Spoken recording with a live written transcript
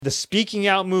The speaking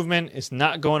out movement is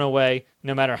not going away,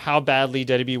 no matter how badly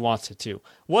WWE wants it to.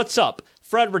 What's up?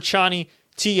 Fred Ricciani,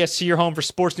 TSC, your home for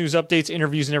sports news updates,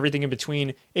 interviews, and everything in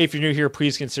between. If you're new here,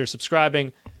 please consider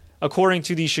subscribing. According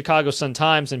to the Chicago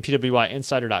Sun-Times and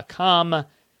PWIinsider.com,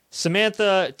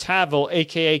 Samantha Tavel,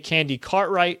 a.k.a. Candy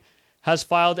Cartwright, has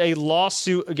filed a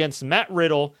lawsuit against Matt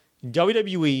Riddle,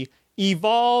 WWE,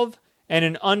 Evolve, and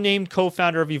an unnamed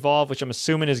co-founder of Evolve, which I'm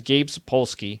assuming is Gabe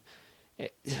Sapolsky.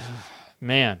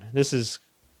 Man, this is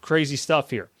crazy stuff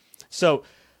here. So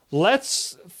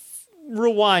let's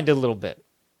rewind a little bit.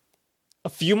 A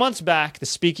few months back, the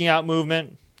speaking out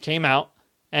movement came out,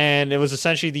 and it was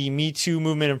essentially the Me Too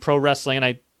movement in pro wrestling. And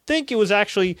I think it was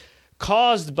actually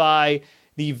caused by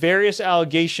the various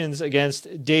allegations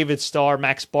against David Starr,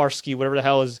 Max Barsky, whatever the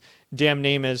hell his damn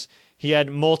name is. He had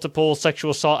multiple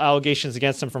sexual assault allegations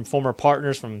against him from former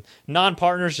partners, from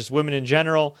non-partners, just women in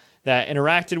general, that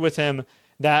interacted with him.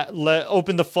 That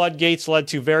opened the floodgates, led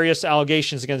to various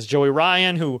allegations against Joey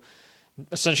Ryan, who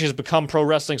essentially has become pro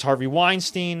wrestling's Harvey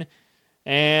Weinstein.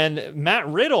 And Matt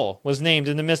Riddle was named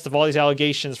in the midst of all these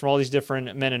allegations from all these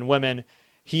different men and women.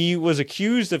 He was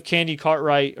accused of Candy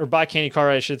Cartwright, or by Candy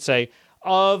Cartwright, I should say,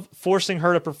 of forcing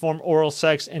her to perform oral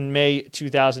sex in May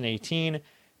 2018.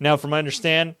 Now, from what I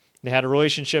understand, they had a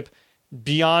relationship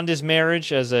beyond his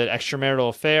marriage as an extramarital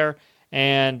affair.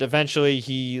 And eventually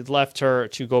he left her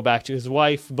to go back to his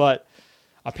wife. But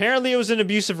apparently it was an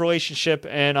abusive relationship,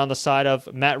 and on the side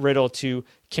of Matt Riddle to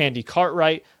Candy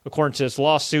Cartwright. According to this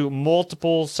lawsuit,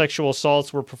 multiple sexual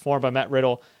assaults were performed by Matt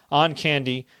Riddle on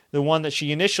Candy. The one that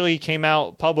she initially came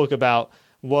out public about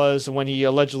was when he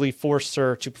allegedly forced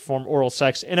her to perform oral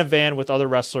sex in a van with other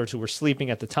wrestlers who were sleeping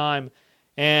at the time.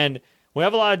 And we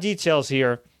have a lot of details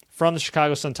here from the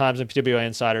Chicago Sun-Times and PWI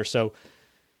Insider. So,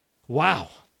 wow.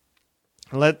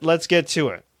 Let's get to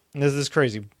it. This is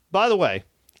crazy. By the way,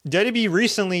 WWE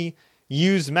recently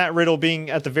used Matt Riddle being,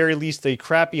 at the very least, a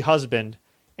crappy husband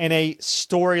in a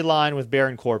storyline with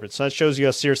Baron Corbin. So that shows you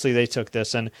how seriously they took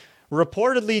this. And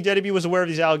reportedly, WWE was aware of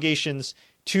these allegations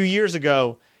 2 years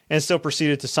ago and still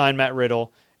proceeded to sign Matt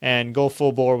Riddle and go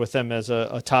full bore with him as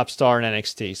a top star in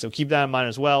NXT. So keep that in mind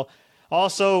as well.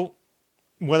 Also,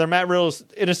 whether Matt Riddle is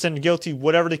innocent or guilty,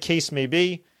 whatever the case may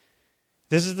be,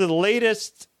 this is the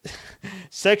latest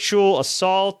sexual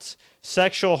assault,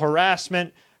 sexual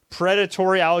harassment,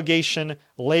 predatory allegation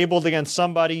labeled against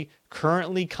somebody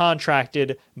currently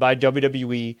contracted by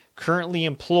WWE, currently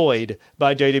employed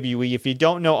by WWE. If you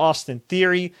don't know, Austin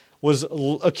Theory was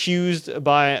accused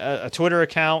by a Twitter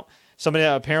account, somebody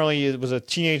that apparently was a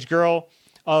teenage girl,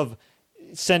 of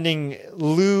sending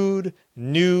nude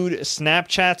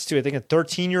Snapchats to, I think, a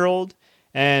 13-year-old,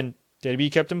 and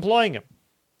WWE kept employing him.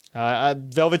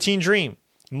 Velveteen Dream.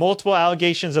 Multiple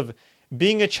allegations of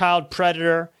being a child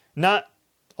predator, not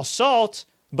assault,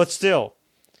 but still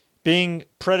being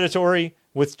predatory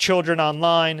with children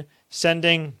online,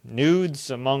 sending nudes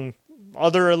among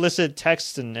other illicit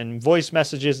texts and voice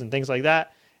messages and things like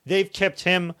that. They've kept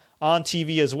him on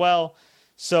TV as well.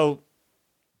 So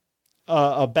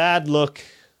a bad look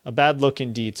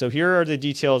indeed. So here are the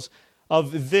details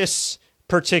of this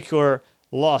particular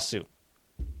lawsuit.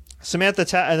 And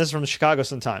this is from the Chicago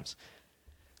Sun-Times.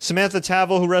 Samantha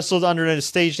Tavel, who wrestled under a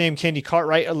stage name Candy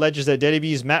Cartwright, alleges that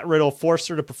WWE's Matt Riddle forced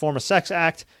her to perform a sex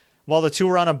act while the two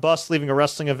were on a bus leaving a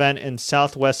wrestling event in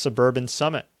Southwest Suburban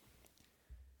Summit.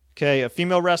 Okay, a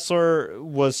female wrestler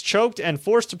was choked and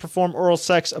forced to perform oral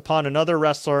sex upon another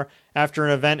wrestler after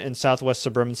an event in Southwest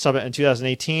Suburban Summit in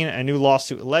 2018, a new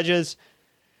lawsuit alleges.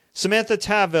 Samantha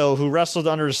Tavel, who wrestled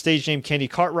under the stage name Candy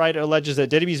Cartwright, alleges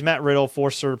that WWE's Matt Riddle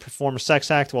forced her to perform a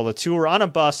sex act while the two were on a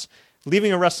bus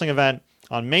leaving a wrestling event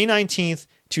on May 19th,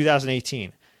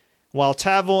 2018. While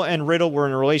Tavel and Riddle were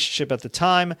in a relationship at the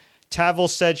time, Tavel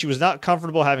said she was not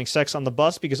comfortable having sex on the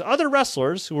bus because other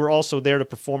wrestlers who were also there to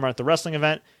perform at the wrestling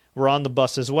event were on the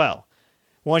bus as well.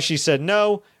 Once she said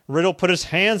no, Riddle put his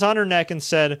hands on her neck and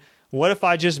said, "What if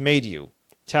I just made you?"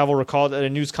 Tavel recalled at a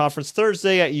news conference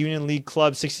Thursday at Union League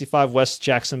Club 65 West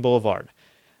Jackson Boulevard.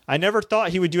 "I never thought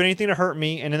he would do anything to hurt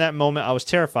me, and in that moment I was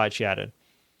terrified," she added.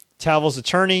 Tavel's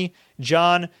attorney,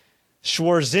 John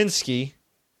Schwarzinski,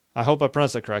 I hope I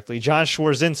pronounced that correctly, John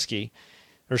Schwarzinski,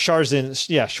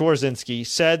 Schwarzinski,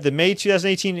 said the May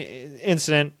 2018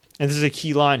 incident, and this is a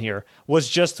key line here, was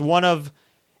just one of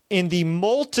in the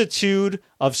multitude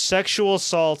of sexual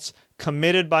assaults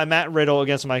committed by Matt Riddle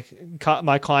against my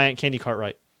client, Candy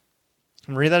Cartwright.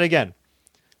 I'm going to read that again.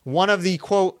 One of the,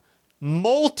 quote,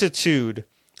 multitude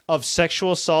of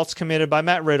sexual assaults committed by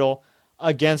Matt Riddle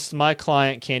against my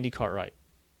client, Candy Cartwright.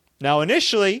 Now,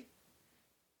 initially,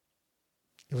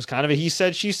 it was kind of a he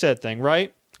said, she said thing,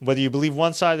 right? whether you believe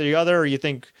one side or the other, or you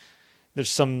think there's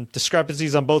some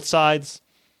discrepancies on both sides.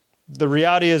 The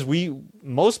reality is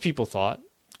most people thought,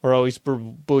 or always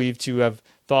believed to have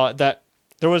thought, that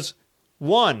there was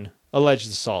one alleged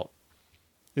assault.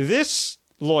 This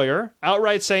lawyer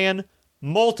outright saying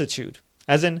multitude,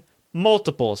 as in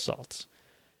multiple assaults.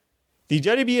 The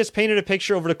WB has painted a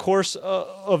picture over the course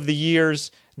of the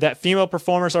years that female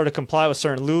performers are to comply with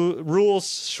certain rules,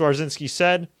 Schwarzinski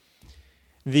said.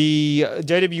 The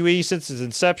WWE, since its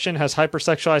inception, has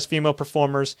hypersexualized female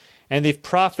performers, and they've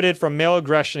profited from male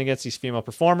aggression against these female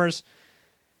performers.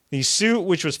 The suit,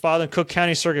 which was filed in Cook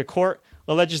County Circuit Court,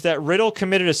 alleges that Riddle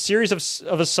committed a series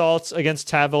of assaults against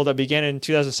Tavel that began in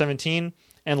 2017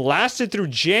 and lasted through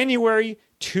January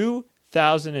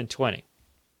 2020.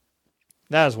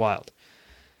 That is wild.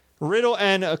 Riddle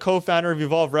and a co-founder of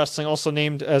Evolve Wrestling, also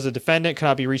named as a defendant,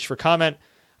 cannot be reached for comment.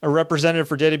 A representative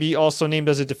for WWE, also named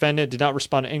as a defendant, did not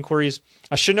respond to inquiries.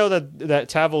 I should know that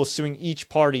Tavel is suing each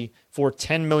party for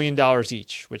 $10 million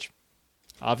each, which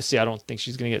obviously I don't think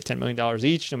she's going to get $10 million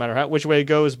each, no matter which way it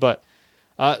goes. But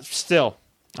still,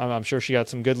 I'm sure she got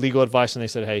some good legal advice, and they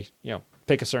said, hey,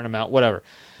 pick a certain amount, whatever.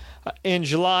 In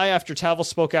July, after Tavel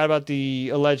spoke out about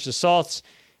the alleged assaults,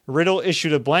 Riddle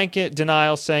issued a blanket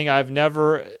denial saying, I've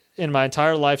never in my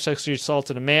entire life sexually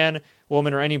assaulted a man,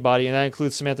 woman, or anybody, and that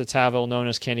includes Samantha Tavel, known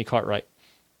as Candy Cartwright.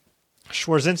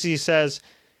 Schwarzinski says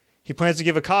he plans to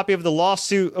give a copy of the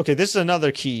lawsuit. Okay, this is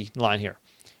another key line here.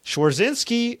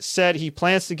 Schwarzinski said he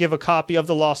plans to give a copy of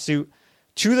the lawsuit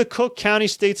to the Cook County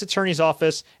State's Attorney's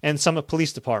Office and Summit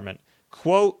Police Department.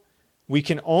 Quote, we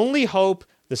can only hope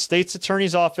the State's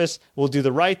Attorney's Office will do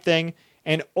the right thing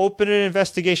and open an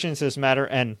investigation into this matter,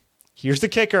 and here's the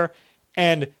kicker,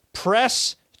 and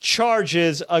press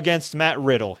charges against Matt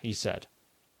Riddle, he said.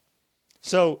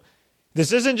 So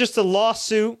this isn't just a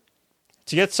lawsuit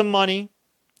to get some money,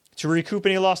 to recoup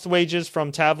any lost wages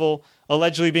from Tavel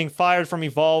allegedly being fired from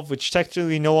Evolve, which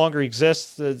technically no longer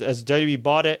exists as WWE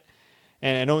bought it.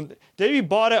 And WWE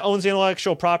bought it, owns the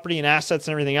intellectual property and assets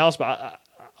and everything else, but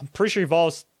I'm pretty sure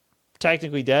Evolve's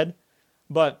technically dead.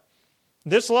 But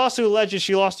this lawsuit alleges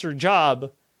she lost her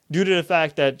job due to the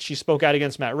fact that she spoke out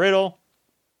against Matt Riddle.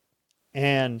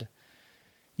 And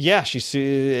yeah,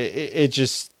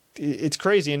 it's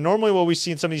crazy. And normally what we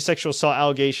see in some of these sexual assault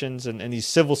allegations and these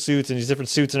civil suits and these different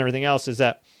suits and everything else is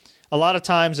that a lot of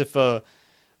times if a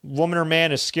woman or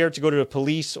man is scared to go to the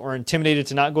police or intimidated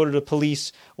to not go to the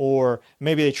police, or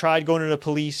maybe they tried going to the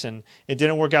police and it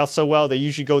didn't work out so well, they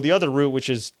usually go the other route, which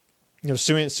is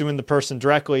suing the person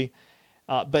directly.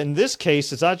 But in this case,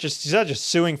 she's not just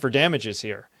suing for damages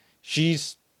here.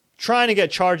 She's trying to get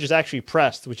charges actually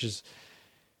pressed, which is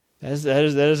that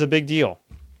is a big deal.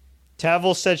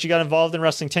 Tavel said she got involved in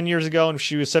wrestling 10 years ago and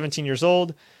she was 17 years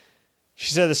old.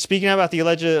 She said that speaking about the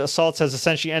alleged assaults has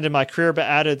essentially ended my career, but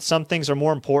added some things are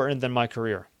more important than my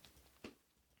career.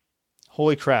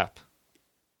 Holy crap.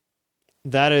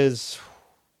 That is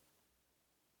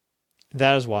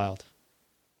wild.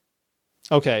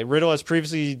 Okay, Riddle has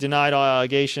previously denied all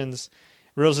allegations.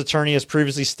 Riddle's attorney has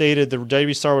previously stated the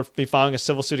WWE star would be filing a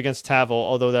civil suit against Tavel,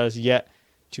 although that is yet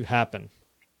to happen.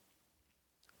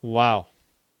 Wow.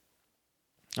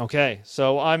 Okay,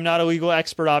 so I'm not a legal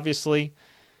expert, obviously.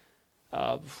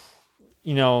 But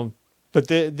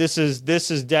this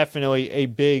is definitely a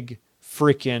big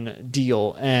freaking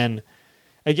deal. And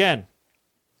again,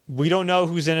 we don't know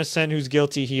who's innocent, who's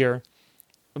guilty here.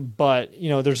 But,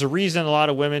 there's a reason a lot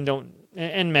of women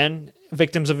and men,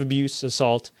 victims of abuse,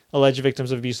 assault, alleged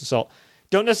victims of abuse, assault,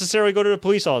 don't necessarily go to the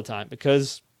police all the time,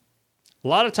 because a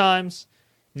lot of times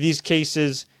these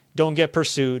cases don't get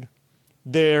pursued.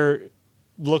 They're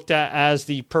looked at as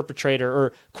the perpetrator,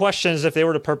 or questioned as if they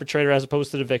were the perpetrator as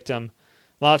opposed to the victim.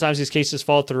 A lot of times these cases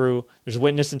fall through. There's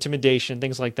witness intimidation,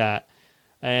 things like that.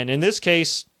 And in this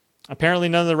case, apparently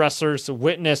none of the wrestlers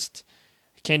witnessed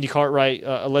Candy Cartwright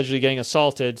allegedly getting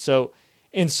assaulted. So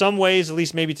in some ways, at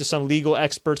least maybe to some legal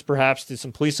experts, perhaps to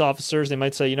some police officers, they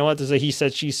might say, you know what, this is a he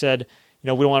said, she said, we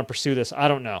don't want to pursue this. I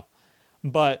don't know.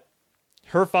 But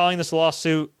her filing this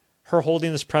lawsuit, her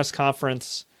holding this press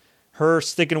conference, her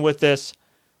sticking with this,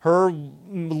 her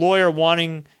lawyer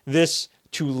wanting this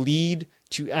to lead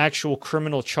to actual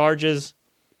criminal charges,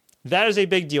 that is a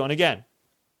big deal. And again,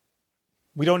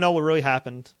 we don't know what really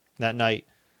happened that night,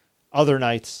 other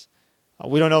nights.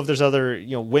 We don't know if there's other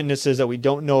witnesses that we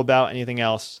don't know about, anything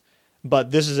else.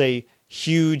 But this is a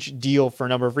huge deal for a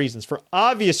number of reasons. For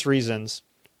obvious reasons,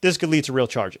 this could lead to real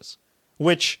charges,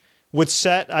 which would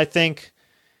set, I think,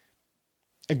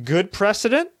 a good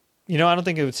precedent. I don't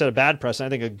think it would set a bad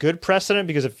precedent. I think a good precedent,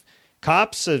 because if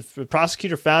a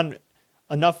prosecutor found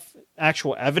enough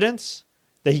actual evidence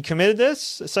that he committed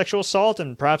this sexual assault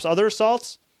and perhaps other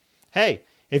assaults, hey,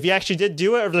 if he actually did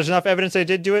do it, or if there's enough evidence that he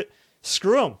did do it,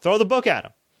 screw him. Throw the book at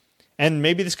him. And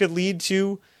maybe this could lead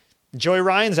to Joey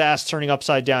Ryan's ass turning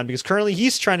upside down, because currently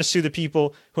he's trying to sue the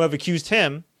people who have accused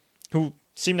him, who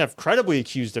seem to have credibly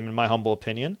accused him, in my humble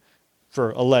opinion,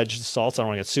 for alleged assaults. I don't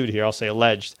want to get sued here. I'll say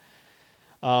alleged.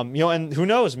 And who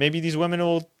knows? Maybe these women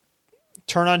will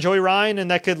turn on Joey Ryan, and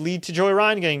that could lead to Joey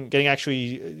Ryan getting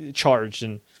actually charged.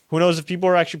 And who knows if people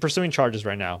are actually pursuing charges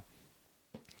right now,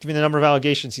 given the number of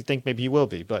allegations you think maybe he will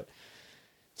be. But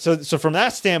so from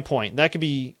that standpoint, that could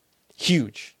be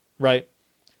huge, right?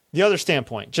 The other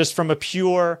standpoint, just from a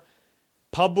pure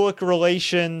public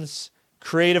relations,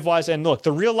 creative wise, and look,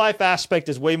 the real life aspect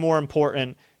is way more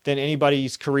important than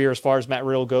anybody's career as far as Matt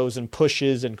Riddle goes and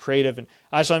pushes and creative. And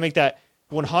I just want to make that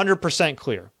 100%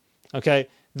 clear. Okay.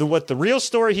 What the real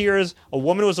story here is, a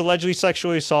woman was allegedly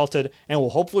sexually assaulted, and we'll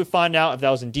hopefully find out if that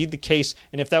was indeed the case.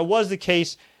 And if that was the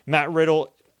case, Matt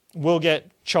Riddle will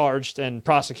get charged and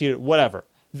prosecuted, whatever.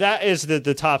 That is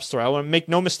the top story. I want to make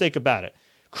no mistake about it.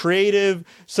 Creative,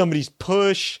 somebody's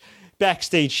push,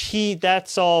 backstage heat,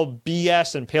 that's all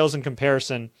BS and pales in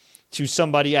comparison to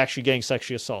somebody actually getting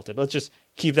sexually assaulted. Let's just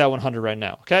keep that 100 right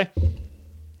now, okay?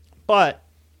 But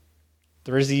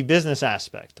there is the business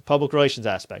aspect, the public relations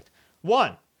aspect.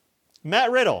 One,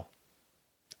 Matt Riddle.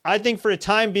 I think for the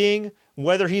time being,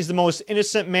 whether he's the most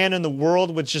innocent man in the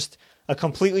world with just a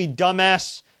completely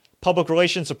dumbass public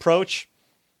relations approach,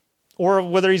 or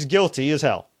whether he's guilty as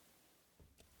hell,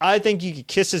 I think you could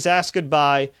kiss his ass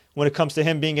goodbye when it comes to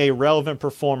him being a relevant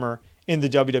performer in the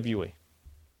WWE.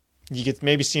 You could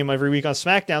maybe see him every week on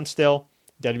SmackDown still.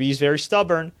 WWE is very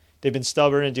stubborn. They've been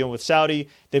stubborn in dealing with Saudi.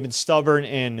 They've been stubborn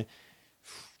in,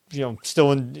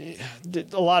 still in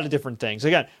a lot of different things.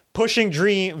 Again, pushing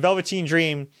Velveteen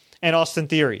Dream and Austin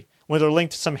Theory when they're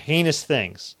linked to some heinous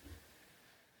things.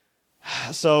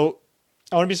 So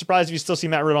I wouldn't be surprised if you still see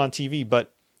Matt Riddle on TV,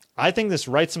 but I think this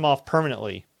writes him off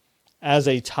permanently as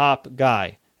a top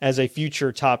guy, as a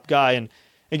future top guy. And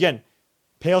again,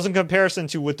 pales in comparison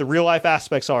to what the real life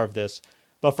aspects are of this.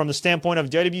 But from the standpoint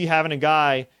of WWE having a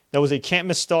guy that was a can't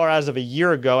miss star as of a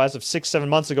year ago, as of 6-7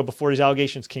 months ago before these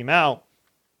allegations came out,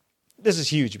 this is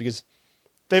huge because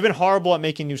they've been horrible at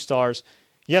making new stars.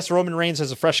 Yes, Roman Reigns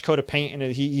has a fresh coat of paint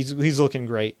and he's looking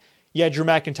great. Yeah, Drew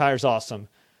McIntyre's awesome.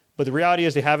 But the reality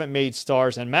is they haven't made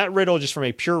stars. And Matt Riddle, just from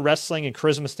a pure wrestling and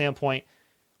charisma standpoint,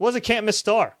 was a can't miss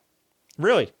star.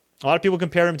 Really. A lot of people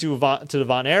compare him to the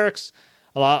Von Erichs.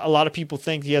 A lot of people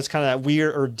think he has kind of that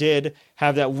weird, or did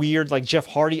have that weird, like Jeff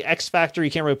Hardy X factor. You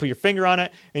can't really put your finger on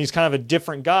it. And he's kind of a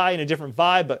different guy and a different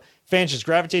vibe, but fans just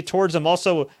gravitate towards him.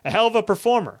 Also, a hell of a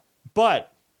performer.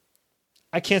 But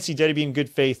I can't see WWE in good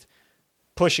faith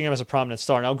pushing him as a prominent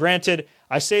star. Now, granted,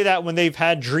 I say that when they've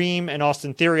had Dream and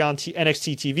Austin Theory on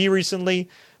NXT TV recently,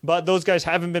 but those guys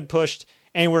haven't been pushed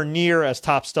anywhere near as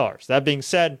top stars. That being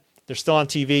said, they're still on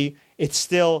TV. It's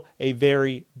still a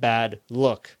very bad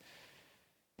look.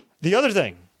 The other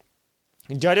thing,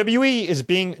 WWE is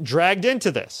being dragged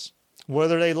into this,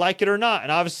 whether they like it or not.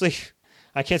 And obviously,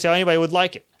 I can't say how anybody would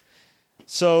like it.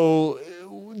 So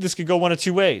this could go one of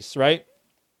two ways, right?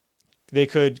 They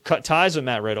could cut ties with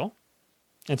Matt Riddle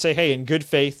and say, hey, in good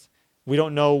faith, we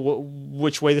don't know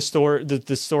which way the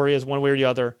story is, one way or the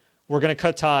other. We're going to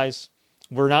cut ties.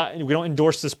 We don't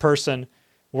endorse this person.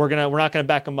 We're not going to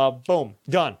back him up. Boom,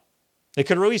 done. They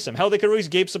could release him. Hell, they could release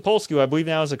Gabe Sapolsky, who I believe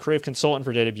now is a creative consultant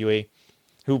for WWE,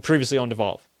 who previously owned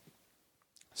Evolve.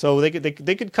 So they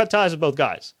could cut ties with both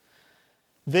guys.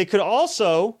 They could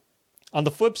also, on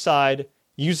the flip side,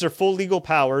 use their full legal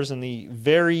powers and the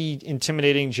very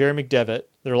intimidating Jerry McDevitt,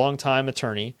 their longtime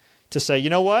attorney, to say, you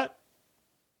know what?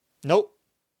 Nope.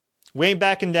 We ain't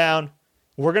backing down.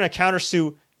 We're going to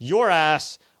countersue your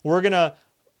ass. We're going to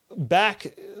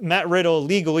back Matt Riddle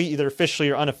legally, either officially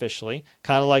or unofficially,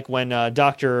 kind of like when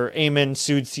Dr. Amen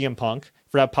sued CM Punk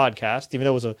for that podcast, even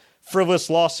though it was a frivolous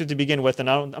lawsuit to begin with. And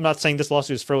I'm not saying this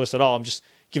lawsuit is frivolous at all. I'm just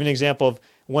giving an example of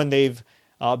when they've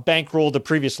bankrolled the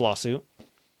previous lawsuit.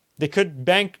 They could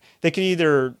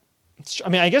either,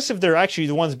 I guess if they're actually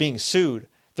the ones being sued,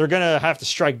 they're going to have to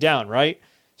strike down, right?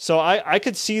 So I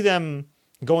could see them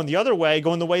going the other way,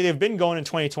 going the way they've been going in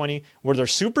 2020, where they're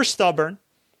super stubborn,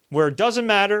 where it doesn't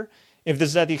matter if this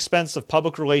is at the expense of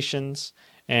public relations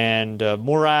and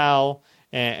morale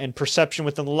and perception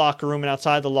within the locker room and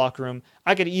outside the locker room.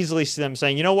 I could easily see them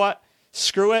saying, you know what?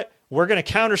 Screw it. We're going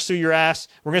to countersue your ass.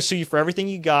 We're going to sue you for everything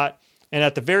you got. And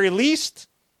at the very least,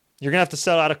 you're going to have to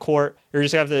settle out of court. You're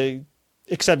just going to have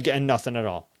to accept getting nothing at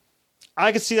all.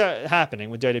 I could see that happening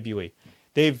with WWE.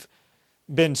 They've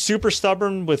been super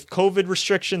stubborn with COVID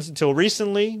restrictions until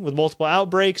recently with multiple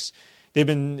outbreaks. They've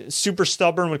been super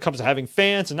stubborn when it comes to having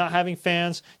fans and not having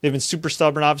fans. They've been super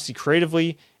stubborn, obviously,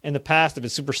 creatively in the past. They've been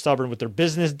super stubborn with their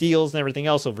business deals and everything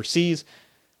else overseas.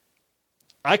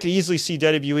 I could easily see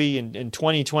WWE in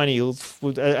 2020,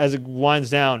 as it winds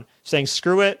down, saying,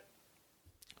 screw it,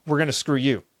 we're going to screw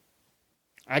you.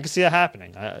 I can see that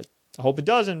happening. I hope it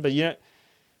doesn't, but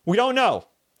we don't know.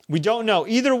 We don't know.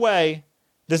 Either way,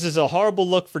 this is a horrible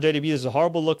look for WWE. This is a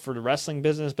horrible look for the wrestling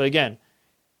business. But again,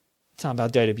 it's not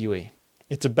about WWE.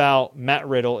 It's about Matt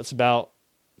Riddle. It's about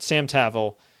Sam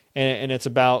Tavel. And it's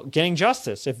about getting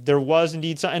justice. If there was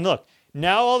indeed something. And look,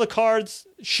 now all the cards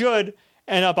should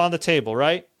end up on the table,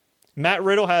 right? Matt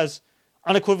Riddle has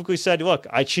unequivocally said, look,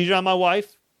 I cheated on my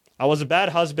wife. I was a bad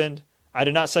husband. I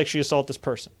did not sexually assault this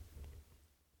person.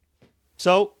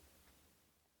 So,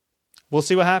 we'll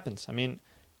see what happens. I mean,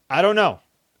 I don't know.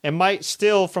 It might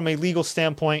still, from a legal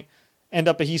standpoint, end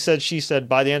up a he said, she said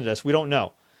by the end of this. We don't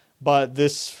know. But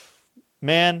this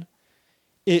man,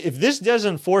 if this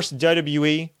doesn't force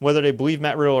WWE, whether they believe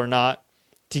Matt Riddle or not,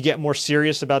 to get more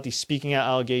serious about these speaking out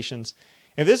allegations,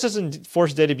 if this doesn't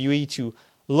force WWE to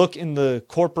look in the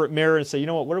corporate mirror and say, you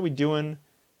know what are we doing?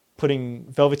 Putting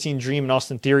Velveteen Dream and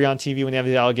Austin Theory on TV when they have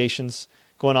the allegations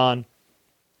going on.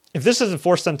 If this doesn't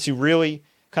force them to really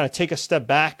kind of take a step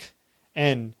back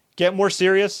and get more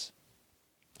serious,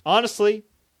 honestly,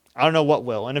 I don't know what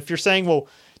will. And if you're saying, well,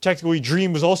 technically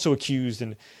Dream was also accused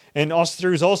and Austin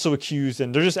Theory was also accused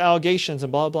and they're just allegations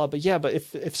and blah, blah, but yeah, but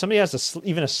if somebody has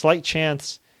even a slight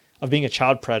chance of being a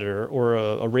child predator or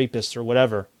a rapist or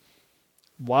whatever,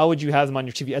 why would you have them on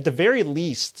your TV? At the very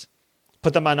least,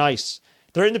 put them on ice.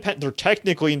 They're independent. They're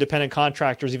technically independent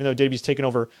contractors, even though WWE's taken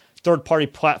over third-party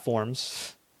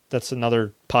platforms. That's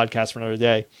another podcast for another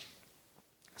day.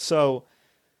 So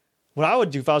what I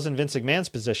would do if I was in Vince McMahon's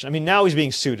position, I mean, now he's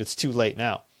being sued. It's too late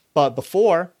now. But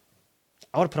before,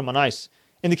 I would have put him on ice.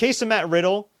 In the case of Matt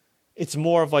Riddle, it's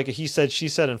more of like a he said, she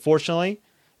said, unfortunately.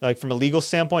 Like from a legal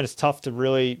standpoint, it's tough to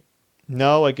really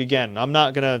know. Like, again, I'm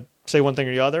not going to say one thing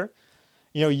or the other.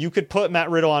 You know, you could put Matt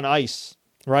Riddle on ice,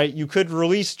 right? You could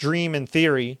release Dream in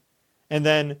theory, and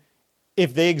then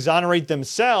if they exonerate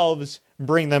themselves,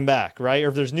 bring them back, right? Or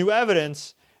if there's new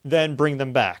evidence, then bring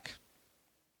them back.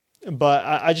 But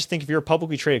I just think if you're a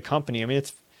publicly traded company, I mean,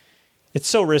 it's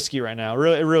so risky right now.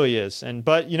 It really is.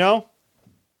 But you know,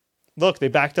 look, they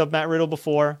backed up Matt Riddle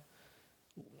before.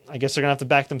 I guess they're gonna have to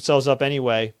back themselves up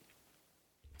anyway.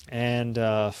 And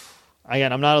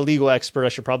again, I'm not a legal expert. I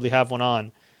should probably have one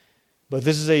on. But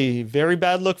this is a very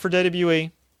bad look for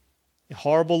WWE. A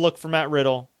horrible look for Matt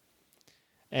Riddle.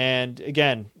 And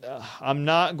again, I'm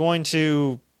not going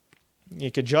to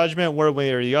make a judgment one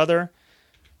way or the other.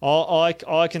 All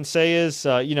I can say is,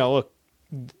 you know, look,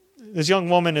 this young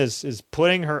woman is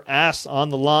putting her ass on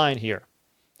the line here,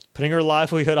 putting her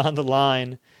livelihood on the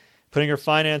line, putting her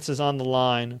finances on the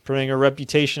line, putting her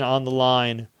reputation on the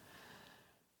line.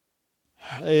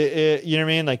 You know what I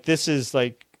mean? Like this is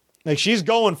like she's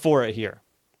going for it here.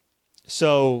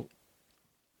 So,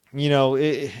 you know,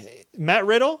 Matt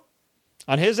Riddle,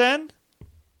 on his end,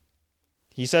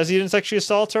 he says he didn't sexually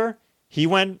assault her. He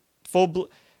went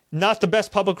not the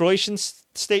best public relations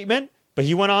statement, but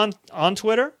he went on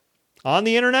Twitter, on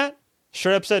the internet,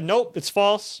 straight up said, nope, it's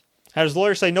false. Had his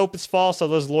lawyer say, nope, it's false. So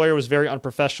his lawyer was very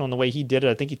unprofessional in the way he did it.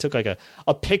 I think he took like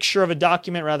a picture of a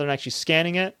document rather than actually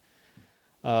scanning it.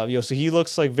 You know, so he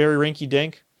looks like very rinky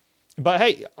dink. But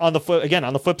hey, on the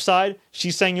flip side,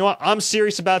 she's saying, you know what, I'm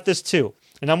serious about this too.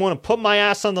 And I'm going to put my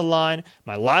ass on the line,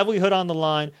 my livelihood on the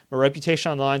line, my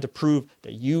reputation on the line to prove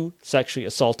that you sexually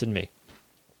assaulted me.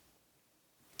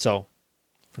 So,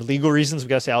 for legal reasons, we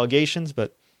got to say allegations,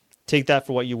 but take that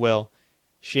for what you will.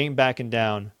 She ain't backing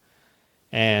down.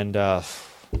 And I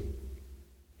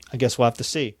guess we'll have to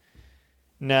see.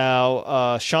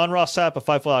 Now, Sean Ross Sapp of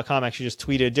Fightful.com actually just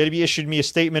tweeted, WWE issued me a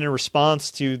statement in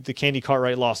response to the Candy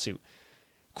Cartwright lawsuit.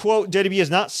 Quote,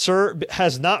 WWE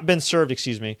has not been served,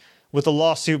 with a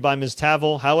lawsuit by Ms.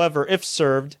 Tavel. However, if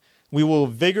served, we will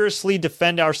vigorously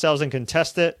defend ourselves and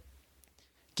contest it.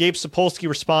 Gabe Sapolsky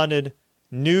responded,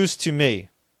 news to me.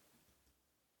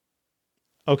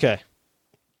 Okay.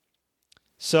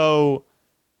 So,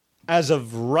 as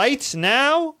of right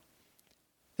now,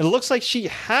 it looks like she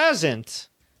hasn't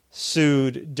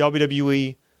sued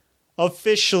WWE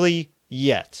officially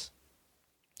yet.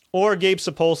 Or Gabe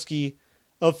Sapolsky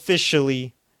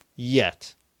officially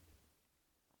yet.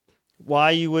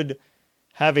 Why you would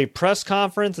have a press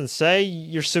conference and say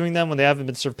you're suing them when they haven't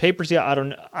been served papers yet, I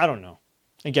don't know.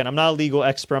 Again, I'm not a legal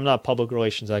expert. I'm not a public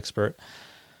relations expert.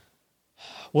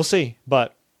 We'll see.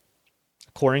 But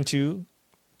according to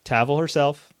Tavel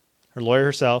herself, her lawyer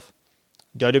herself,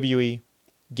 WWE,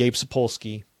 Gabe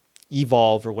Sapolsky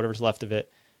Evolve or whatever's left of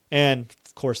it, and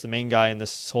of course the main guy in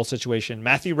this whole situation,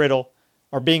 Matthew Riddle,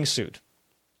 are being sued.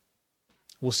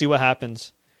 We'll see what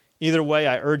happens. Either way,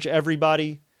 I urge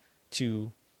everybody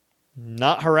to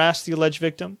not harass the alleged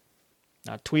victim,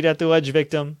 not tweet at the alleged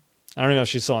victim. I don't know if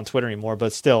she's still on Twitter anymore,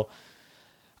 but still,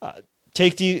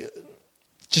 take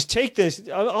this.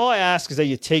 All I ask is that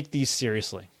you take these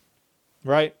seriously,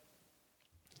 right?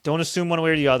 Don't assume one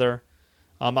way or the other.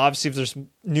 Obviously, if there's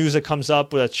news that comes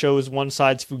up that shows one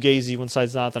side's fugazi, one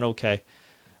side's not, then okay.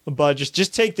 But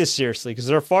just take this seriously, because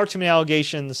there are far too many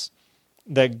allegations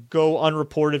that go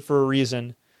unreported for a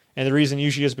reason, and the reason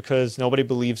usually is because nobody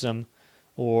believes them,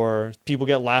 or people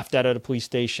get laughed at a police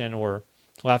station, or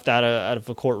laughed at out of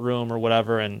a courtroom, or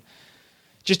whatever. And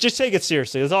just take it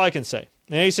seriously. That's all I can say.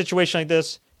 In any situation like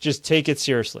this, just take it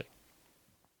seriously.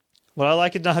 Would I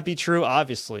like it not be true?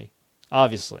 Obviously,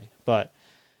 but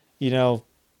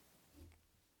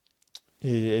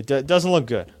it doesn't look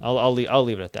good. I'll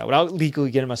leave it at that. Without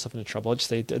legally getting myself into trouble, I'll just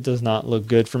say it does not look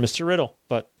good for Mr. Riddle.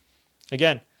 But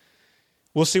again,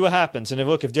 we'll see what happens. And if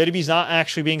WWE's not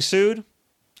actually being sued,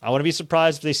 I wouldn't be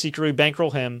surprised if they secretly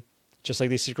bankroll him, just like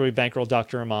they secretly bankroll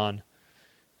Dr. Aman.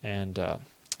 And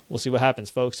we'll see what happens,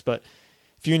 folks. But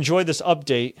if you enjoyed this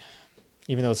update,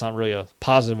 even though it's not really a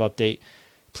positive update,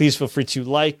 please feel free to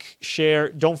like, share.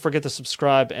 Don't forget to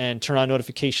subscribe and turn on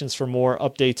notifications for more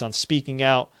updates on Speaking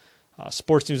Out.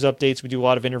 Sports news updates. We do a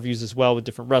lot of interviews as well with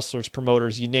different wrestlers,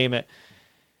 promoters, you name it.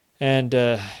 And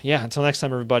until next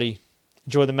time, everybody,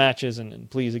 enjoy the matches. And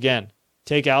please, again,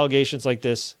 take allegations like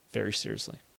this very seriously.